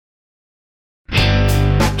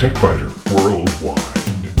TechBiter Worldwide.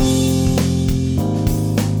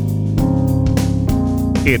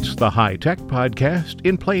 It's the High Tech Podcast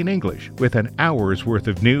in plain English with an hour's worth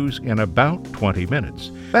of news in about 20 minutes.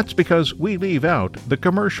 That's because we leave out the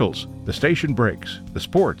commercials, the station breaks, the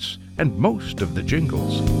sports, and most of the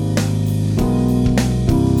jingles.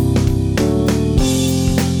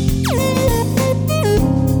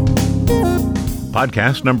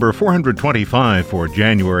 Podcast number 425 for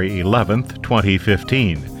January 11th,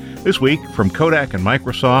 2015. This week, from Kodak and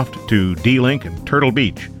Microsoft to D-Link and Turtle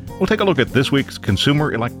Beach, we'll take a look at this week's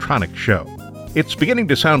Consumer Electronics Show. It's beginning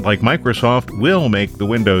to sound like Microsoft will make the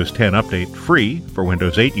Windows 10 update free for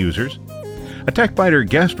Windows 8 users. A TechBiter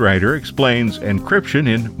guest writer explains encryption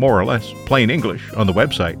in more or less plain English on the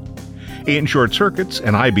website. In short circuits,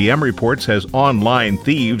 an IBM report says online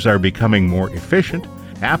thieves are becoming more efficient.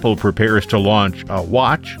 Apple prepares to launch a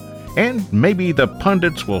watch. And maybe the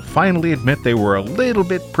pundits will finally admit they were a little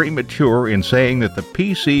bit premature in saying that the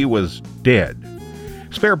PC was dead.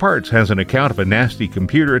 Spare Parts has an account of a nasty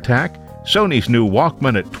computer attack, Sony's new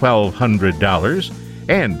Walkman at $1,200,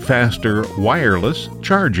 and faster wireless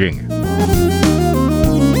charging.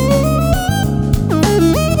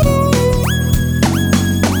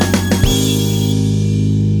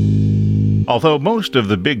 Although most of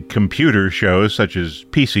the big computer shows, such as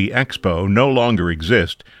PC Expo, no longer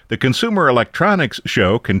exist, the Consumer Electronics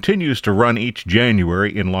Show continues to run each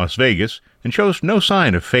January in Las Vegas and shows no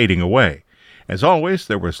sign of fading away. As always,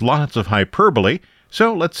 there was lots of hyperbole,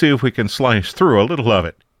 so let's see if we can slice through a little of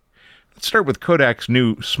it. Let's start with Kodak's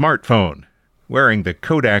new smartphone. Wearing the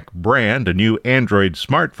Kodak brand, a new Android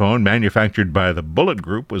smartphone manufactured by the Bullet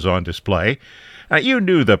Group was on display. Now, you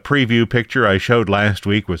knew the preview picture I showed last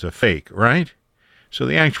week was a fake, right? So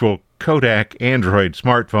the actual Kodak Android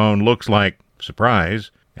smartphone looks like,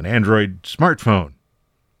 surprise, an Android smartphone.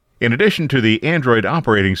 In addition to the Android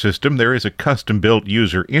operating system, there is a custom-built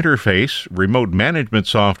user interface, remote management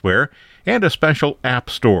software, and a special app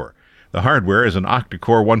store. The hardware is an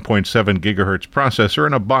octa-core 1.7 GHz processor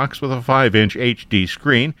in a box with a 5-inch HD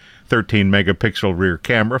screen, 13-megapixel rear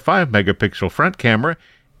camera, 5-megapixel front camera,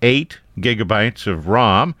 8 gigabytes of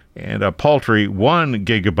ROM, and a paltry 1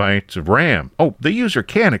 gigabyte of RAM. Oh, the user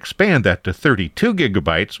can expand that to 32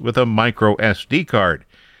 gigabytes with a micro SD card.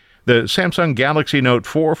 The Samsung Galaxy Note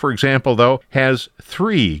 4, for example, though, has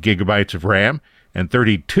 3 gigabytes of RAM and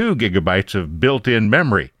 32 gigabytes of built-in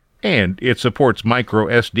memory, and it supports micro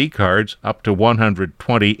SD cards up to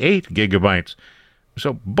 128 gigabytes.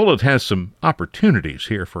 So Bullet has some opportunities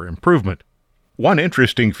here for improvement. One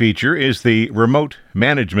interesting feature is the remote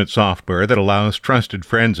management software that allows trusted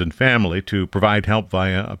friends and family to provide help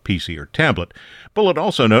via a PC or tablet. Bullet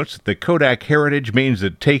also notes that the Kodak heritage means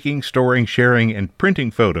that taking, storing, sharing, and printing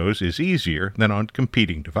photos is easier than on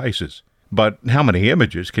competing devices. But how many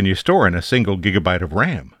images can you store in a single gigabyte of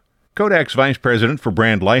RAM? Kodak's Vice President for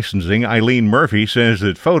Brand Licensing, Eileen Murphy, says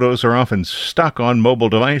that photos are often stuck on mobile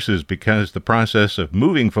devices because the process of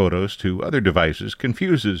moving photos to other devices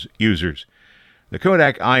confuses users. The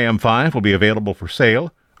Kodak IM5 will be available for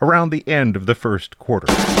sale around the end of the first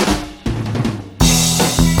quarter.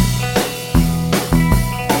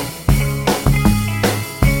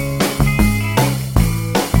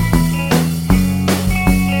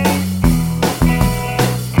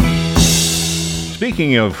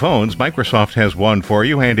 Speaking of phones, Microsoft has one for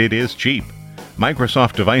you, and it is cheap.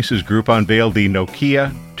 Microsoft Devices Group unveiled the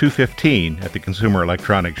Nokia 215 at the Consumer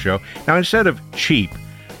Electronics Show. Now, instead of cheap,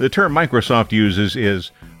 the term Microsoft uses is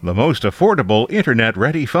the most affordable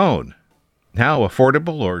internet-ready phone. How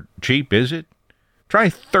affordable or cheap is it? Try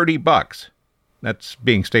 $30. That's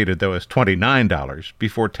being stated, though, as $29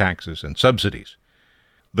 before taxes and subsidies.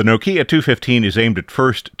 The Nokia 215 is aimed at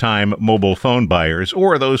first-time mobile phone buyers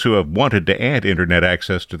or those who have wanted to add internet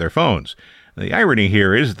access to their phones. The irony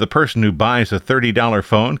here is the person who buys a $30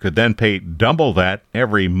 phone could then pay double that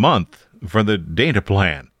every month for the data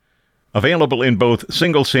plan. Available in both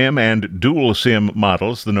single SIM and dual SIM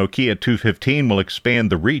models, the Nokia 215 will expand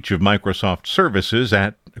the reach of Microsoft services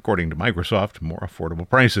at, according to Microsoft, more affordable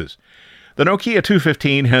prices. The Nokia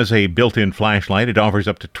 215 has a built-in flashlight. It offers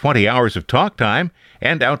up to 20 hours of talk time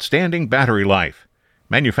and outstanding battery life.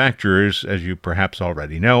 Manufacturers, as you perhaps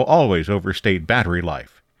already know, always overstate battery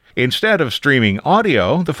life. Instead of streaming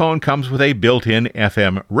audio, the phone comes with a built-in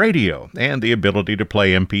FM radio and the ability to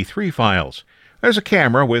play MP3 files. There's a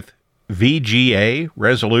camera with VGA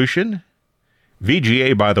resolution.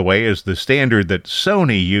 VGA, by the way, is the standard that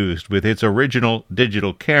Sony used with its original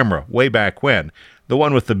digital camera way back when. The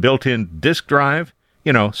one with the built-in disk drive,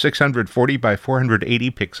 640 by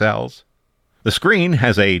 480 pixels. The screen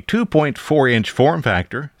has a 2.4-inch form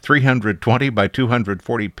factor, 320 by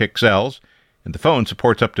 240 pixels, and the phone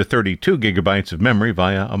supports up to 32 gigabytes of memory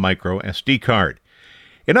via a micro SD card.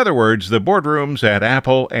 In other words, the boardrooms at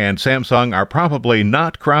Apple and Samsung are probably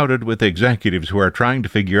not crowded with executives who are trying to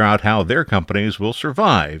figure out how their companies will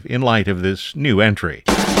survive in light of this new entry.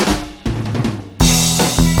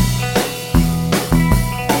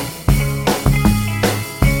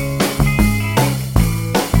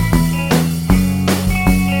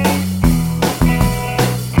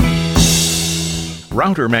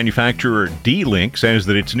 Router manufacturer D-Link says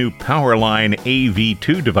that its new Powerline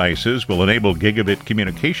AV2 devices will enable gigabit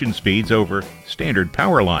communication speeds over standard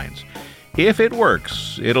power lines. If it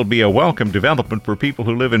works, it'll be a welcome development for people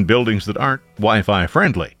who live in buildings that aren't Wi-Fi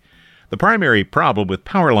friendly. The primary problem with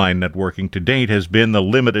powerline networking to date has been the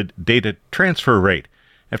limited data transfer rate.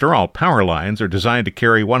 After all, power lines are designed to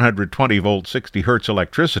carry 120-volt 60 Hz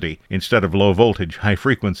electricity instead of low-voltage,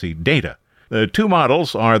 high-frequency data. The two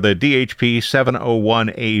models are the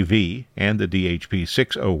DHP701AV and the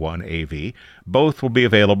DHP601AV. Both will be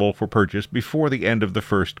available for purchase before the end of the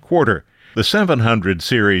first quarter. The 700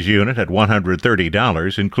 series unit at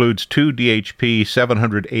 $130 includes two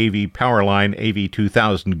DHP700AV Powerline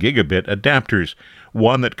AV2000 gigabit adapters,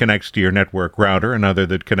 one that connects to your network router and another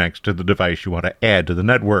that connects to the device you want to add to the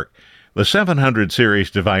network. The 700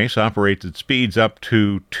 series device operates at speeds up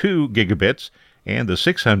to 2 gigabits, and the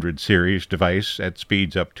 600 series device at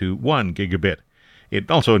speeds up to 1 gigabit. It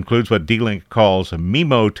also includes what D-Link calls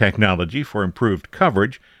MIMO technology for improved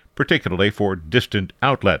coverage, particularly for distant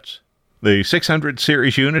outlets. The 600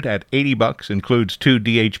 series unit at $80 includes two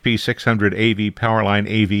DHP 600 AV Powerline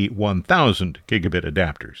AV 1000 gigabit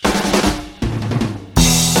adapters.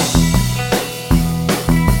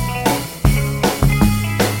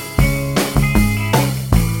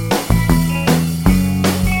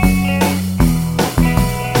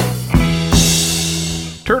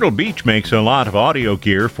 Turtle Beach makes a lot of audio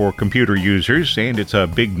gear for computer users, and it's a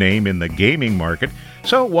big name in the gaming market,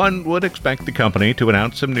 so one would expect the company to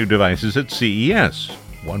announce some new devices at CES.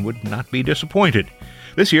 One would not be disappointed.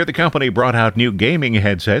 This year, the company brought out new gaming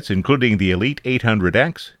headsets, including the Elite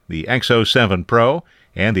 800X, the XO 7 Pro,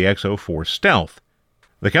 and the XO 4 Stealth.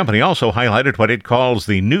 The company also highlighted what it calls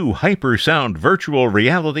the new HyperSound virtual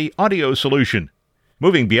reality audio solution.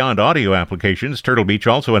 Moving beyond audio applications, Turtle Beach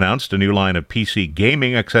also announced a new line of PC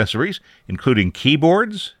gaming accessories, including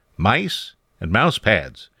keyboards, mice, and mouse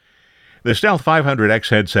pads. The Stealth 500X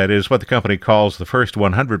headset is what the company calls the first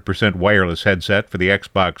 100% wireless headset for the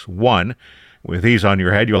Xbox One. With these on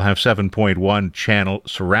your head, you'll have 7.1 channel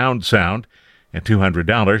surround sound. At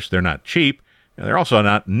 $200, they're not cheap. They're also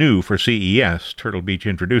not new for CES. Turtle Beach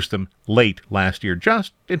introduced them late last year,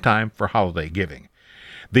 just in time for holiday giving.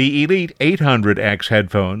 The Elite 800X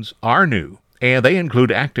headphones are new, and they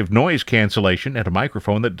include active noise cancellation and a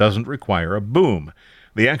microphone that doesn't require a boom.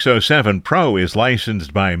 The XO 7 Pro is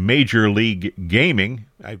licensed by Major League Gaming.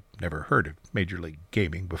 I've never heard of Major League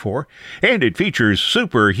Gaming before. And it features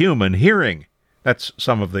superhuman hearing. That's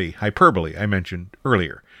some of the hyperbole I mentioned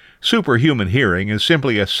earlier. Superhuman hearing is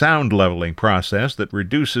simply a sound leveling process that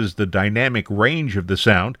reduces the dynamic range of the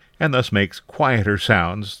sound and thus makes quieter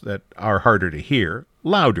sounds that are harder to hear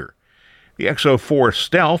louder. The XO 4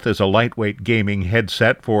 Stealth is a lightweight gaming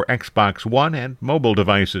headset for Xbox One and mobile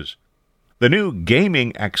devices. The new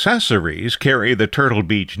gaming accessories carry the Turtle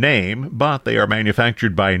Beach name, but they are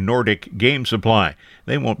manufactured by Nordic Game Supply.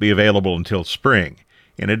 They won't be available until spring.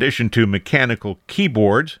 In addition to mechanical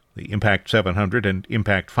keyboards, the Impact 700 and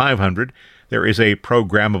Impact 500, there is a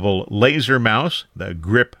programmable laser mouse, the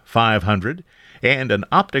Grip 500, and an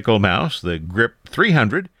optical mouse, the Grip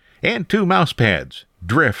 300, and two mouse pads,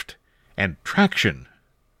 Drift and Traction.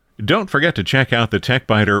 Don't forget to check out the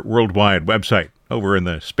TechBiter Worldwide website. Over in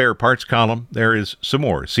the spare parts column, there is some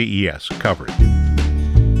more CES coverage.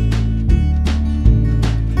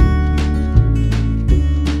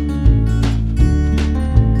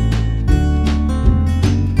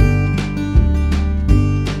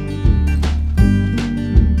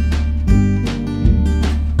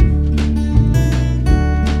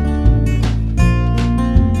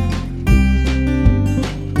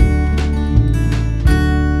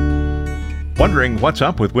 Wondering what's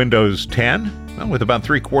up with Windows 10? Well, with about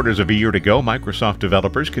 3/4 of a year to go, Microsoft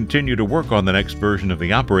developers continue to work on the next version of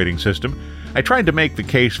the operating system. I tried to make the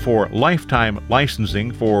case for lifetime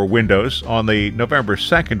licensing for Windows on the November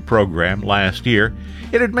 2nd program last year.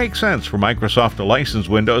 It'd make sense for Microsoft to license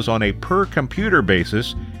Windows on a per-computer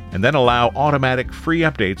basis and then allow automatic free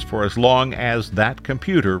updates for as long as that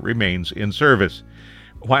computer remains in service.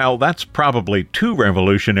 While that's probably too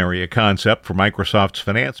revolutionary a concept for Microsoft's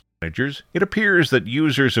finance managers, it appears that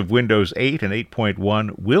users of Windows 8 and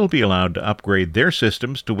 8.1 will be allowed to upgrade their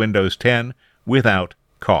systems to Windows 10 without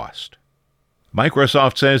cost.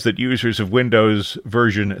 Microsoft says that users of Windows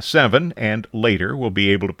version 7 and later will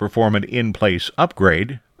be able to perform an in-place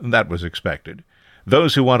upgrade. That was expected.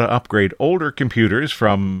 Those who want to upgrade older computers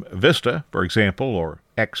from Vista, for example, or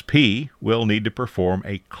XP, will need to perform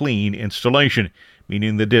a clean installation,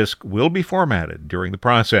 meaning the disk will be formatted during the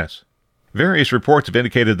process. Various reports have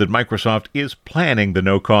indicated that Microsoft is planning the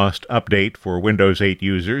no-cost update for Windows 8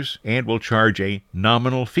 users and will charge a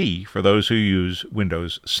nominal fee for those who use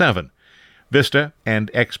Windows 7. Vista and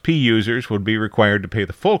XP users would be required to pay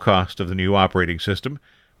the full cost of the new operating system,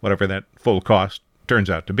 whatever that full cost turns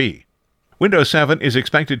out to be. Windows 7 is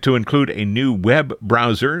expected to include a new web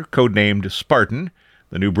browser codenamed Spartan.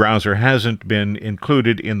 The new browser hasn't been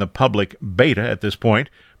included in the public beta at this point,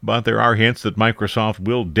 but there are hints that Microsoft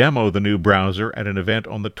will demo the new browser at an event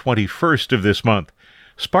on the 21st of this month.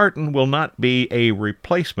 Spartan will not be a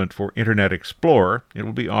replacement for Internet Explorer. It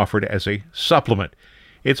will be offered as a supplement.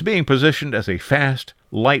 It's being positioned as a fast,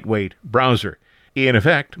 lightweight browser. In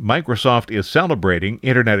effect, Microsoft is celebrating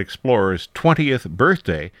Internet Explorer's 20th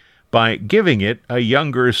birthday by giving it a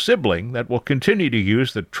younger sibling that will continue to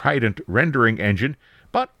use the Trident rendering engine,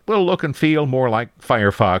 but will look and feel more like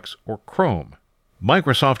Firefox or Chrome.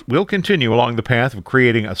 Microsoft will continue along the path of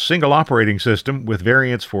creating a single operating system with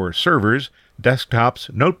variants for servers,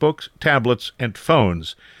 desktops, notebooks, tablets, and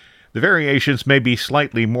phones. The variations may be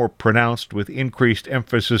slightly more pronounced with increased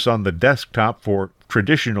emphasis on the desktop for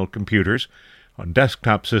traditional computers. On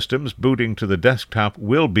desktop systems, booting to the desktop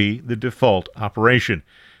will be the default operation.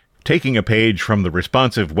 Taking a page from the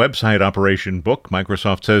responsive website operation book,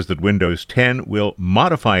 Microsoft says that Windows 10 will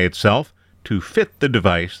modify itself to fit the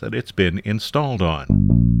device that it's been installed on.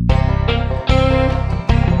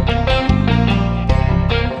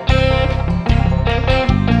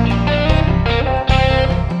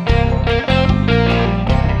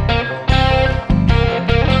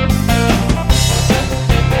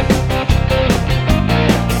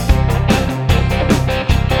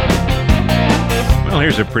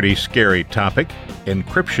 Here's a pretty scary topic: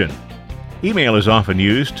 encryption. Email is often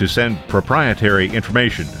used to send proprietary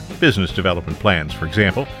information, business development plans, for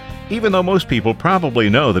example, even though most people probably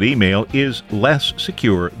know that email is less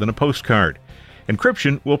secure than a postcard.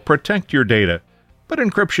 Encryption will protect your data, but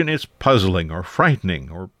encryption is puzzling or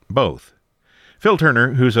frightening, or both. Phil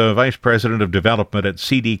Turner, who's a vice president of development at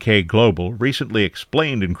CDK Global, recently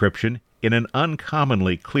explained encryption in an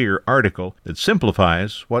uncommonly clear article that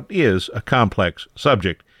simplifies what is a complex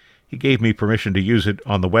subject. He gave me permission to use it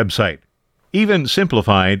on the website. Even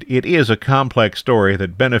simplified, it is a complex story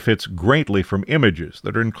that benefits greatly from images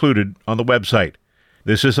that are included on the website.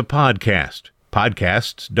 This is a podcast.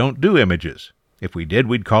 Podcasts don't do images. If we did,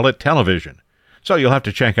 we'd call it television. So you'll have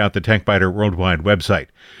to check out the TechBiter Worldwide website.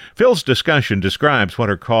 Phil's discussion describes what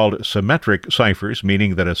are called symmetric ciphers,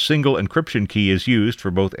 meaning that a single encryption key is used for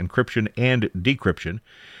both encryption and decryption.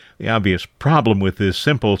 The obvious problem with this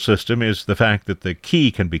simple system is the fact that the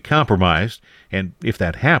key can be compromised, and if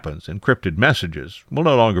that happens, encrypted messages will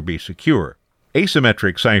no longer be secure.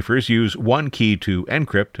 Asymmetric ciphers use one key to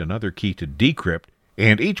encrypt, another key to decrypt,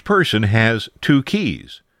 and each person has two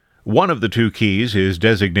keys. One of the two keys is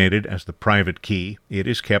designated as the private key. It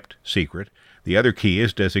is kept secret. The other key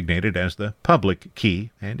is designated as the public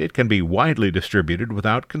key, and it can be widely distributed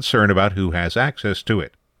without concern about who has access to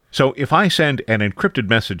it. So if I send an encrypted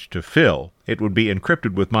message to Phil, it would be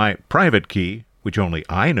encrypted with my private key, which only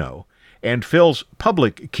I know, and Phil's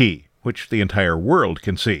public key, which the entire world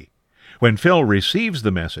can see. When Phil receives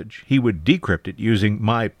the message, he would decrypt it using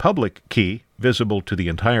my public key, visible to the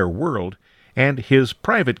entire world, and his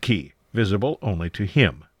private key, visible only to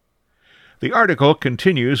him. The article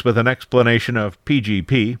continues with an explanation of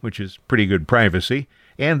PGP, which is pretty good privacy,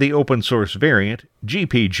 and the open-source variant,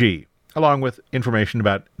 GPG, along with information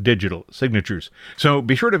about digital signatures. So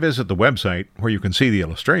be sure to visit the website where you can see the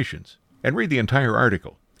illustrations and read the entire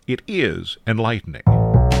article. It is enlightening.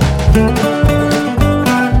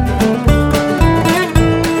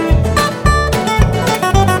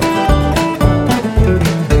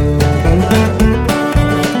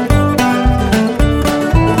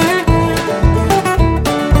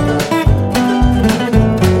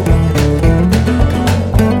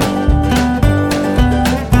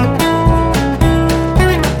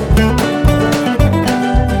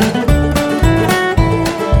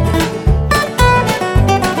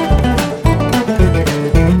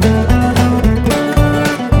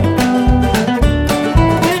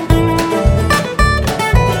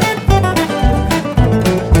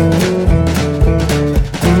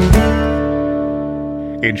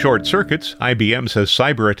 short circuits, IBM says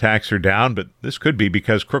cyber attacks are down, but this could be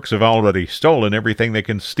because crooks have already stolen everything they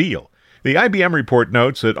can steal. The IBM report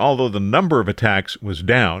notes that although the number of attacks was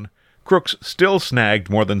down, crooks still snagged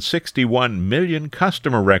more than 61 million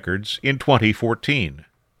customer records in 2014.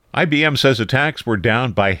 IBM says attacks were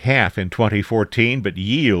down by half in 2014, but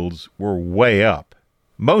yields were way up.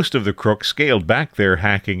 Most of the crooks scaled back their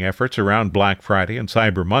hacking efforts around Black Friday and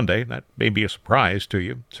Cyber Monday. That may be a surprise to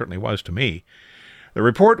you. It certainly was to me. The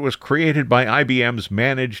report was created by IBM's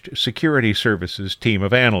Managed Security Services team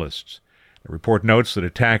of analysts. The report notes that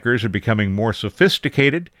attackers are becoming more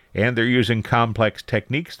sophisticated, and they're using complex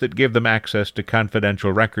techniques that give them access to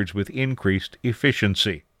confidential records with increased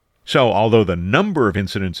efficiency. So, although the number of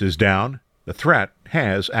incidents is down, the threat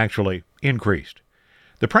has actually increased.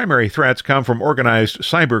 The primary threats come from organized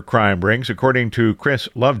cybercrime rings, according to Chris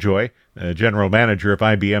Lovejoy, the general manager of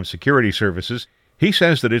IBM Security Services. He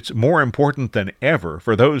says that it's more important than ever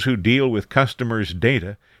for those who deal with customers'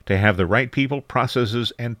 data to have the right people,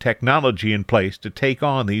 processes, and technology in place to take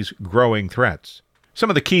on these growing threats.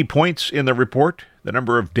 Some of the key points in the report: the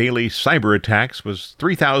number of daily cyber attacks was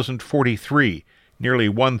 3,043, nearly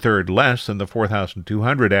one-third less than the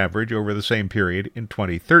 4,200 average over the same period in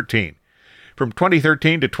 2013. From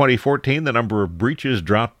 2013 to 2014, the number of breaches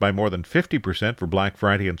dropped by more than 50% for Black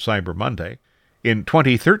Friday and Cyber Monday. In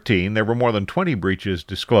 2013, there were more than 20 breaches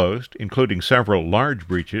disclosed, including several large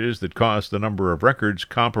breaches that caused the number of records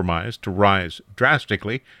compromised to rise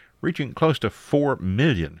drastically, reaching close to 4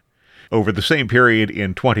 million. Over the same period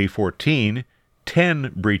in 2014,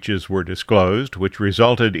 10 breaches were disclosed, which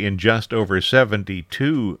resulted in just over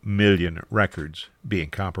 72 million records being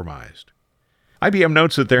compromised. IBM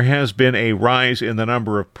notes that there has been a rise in the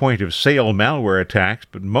number of point-of-sale malware attacks,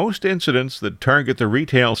 but most incidents that target the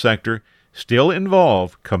retail sector still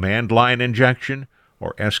involve command line injection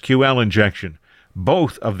or SQL injection.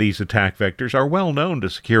 Both of these attack vectors are well known to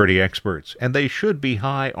security experts, and they should be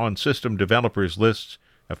high on system developers' lists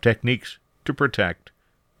of techniques to protect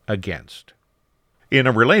against. In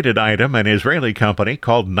a related item, an Israeli company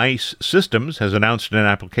called NICE Systems has announced an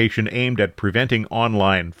application aimed at preventing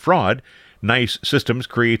online fraud. NICE Systems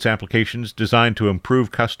creates applications designed to improve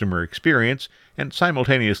customer experience and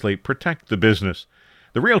simultaneously protect the business.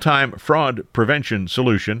 The real-time fraud prevention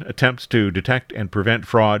solution attempts to detect and prevent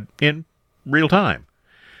fraud in real time.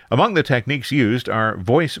 Among the techniques used are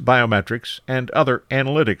voice biometrics and other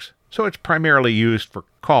analytics, so it's primarily used for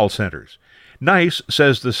call centers. NICE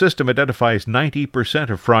says the system identifies 90%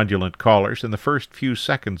 of fraudulent callers in the first few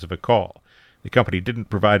seconds of a call. The company didn't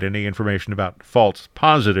provide any information about false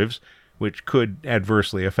positives, which could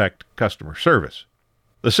adversely affect customer service.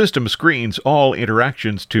 The system screens all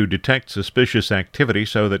interactions to detect suspicious activity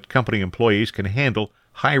so that company employees can handle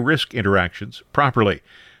high-risk interactions properly.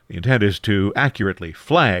 The intent is to accurately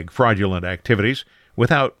flag fraudulent activities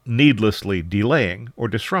without needlessly delaying or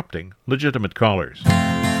disrupting legitimate callers.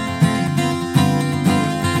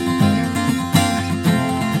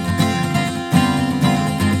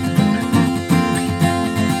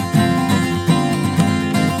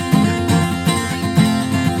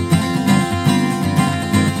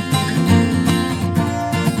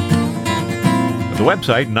 The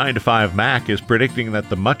website 9to5Mac is predicting that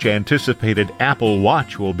the much-anticipated Apple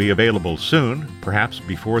Watch will be available soon, perhaps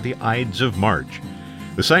before the Ides of March.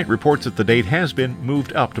 The site reports that the date has been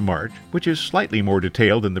moved up to March, which is slightly more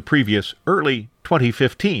detailed than the previous early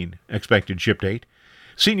 2015 expected ship date.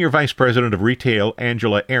 Senior Vice President of Retail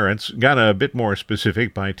Angela Ahrens got a bit more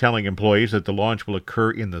specific by telling employees that the launch will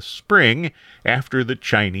occur in the spring after the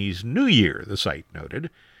Chinese New Year, the site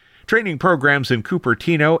noted. Training programs in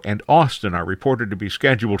Cupertino and Austin are reported to be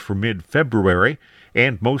scheduled for mid-February,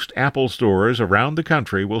 and most Apple stores around the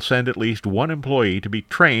country will send at least one employee to be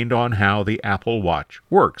trained on how the Apple Watch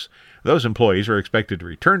works. Those employees are expected to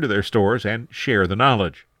return to their stores and share the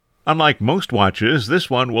knowledge. Unlike most watches, this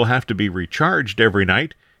one will have to be recharged every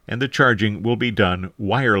night, and the charging will be done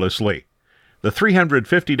wirelessly. The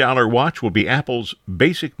 $350 watch will be Apple's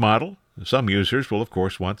basic model. Some users will, of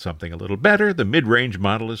course, want something a little better. The mid-range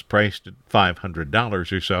model is priced at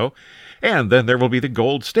 $500 or so. And then there will be the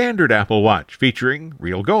gold standard Apple Watch, featuring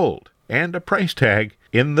real gold, and a price tag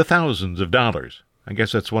in the thousands of dollars. I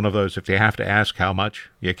guess that's one of those, if you have to ask how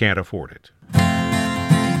much, you can't afford it.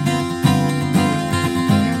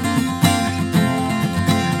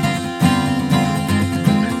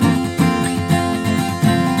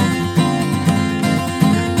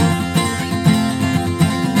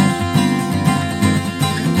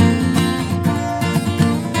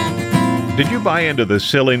 Did you buy into the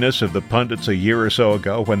silliness of the pundits a year or so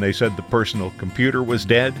ago when they said the personal computer was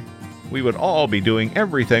dead? we would all be doing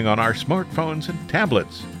everything on our smartphones and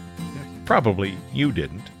tablets. Probably you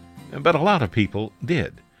didn't, but a lot of people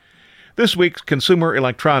did. This week's Consumer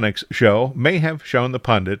Electronics Show may have shown the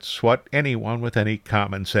pundits what anyone with any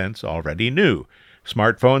common sense already knew.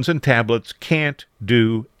 Smartphones and tablets can't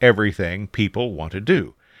do everything people want to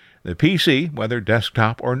do. The PC, whether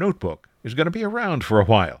desktop or notebook, is going to be around for a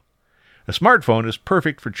while. A smartphone is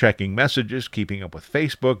perfect for checking messages, keeping up with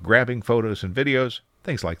Facebook, grabbing photos and videos,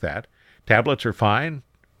 things like that. Tablets are fine.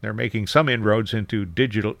 They're making some inroads into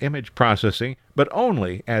digital image processing, but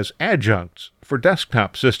only as adjuncts for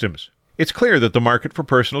desktop systems. It's clear that the market for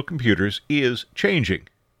personal computers is changing,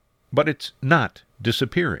 but it's not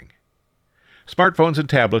disappearing. Smartphones and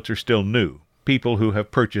tablets are still new. People who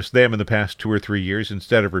have purchased them in the past 2 or 3 years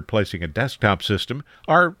instead of replacing a desktop system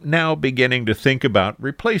are now beginning to think about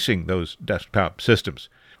replacing those desktop systems.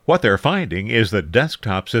 What they're finding is that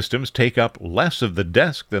desktop systems take up less of the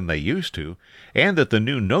desk than they used to, and that the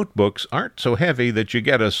new notebooks aren't so heavy that you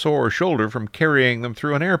get a sore shoulder from carrying them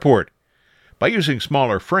through an airport. By using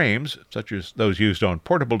smaller frames, such as those used on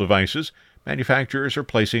portable devices, manufacturers are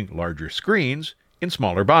placing larger screens in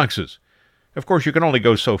smaller boxes. Of course, you can only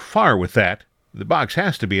go so far with that. The box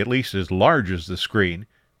has to be at least as large as the screen,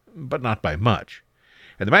 but not by much.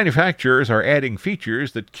 And the manufacturers are adding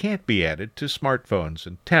features that can't be added to smartphones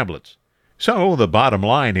and tablets. So the bottom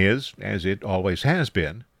line is, as it always has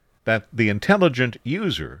been, that the intelligent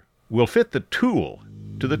user will fit the tool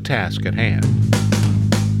to the task at hand.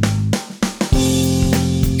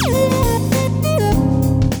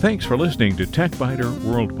 Thanks for listening to TechBiter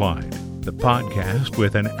Worldwide, the podcast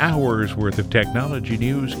with an hour's worth of technology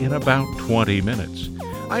news in about 20 minutes.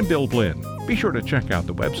 I'm Bill Blinn. Be sure to check out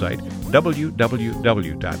the website,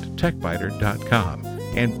 www.techbiter.com.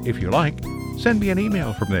 And if you like, send me an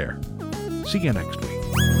email from there. See you next week.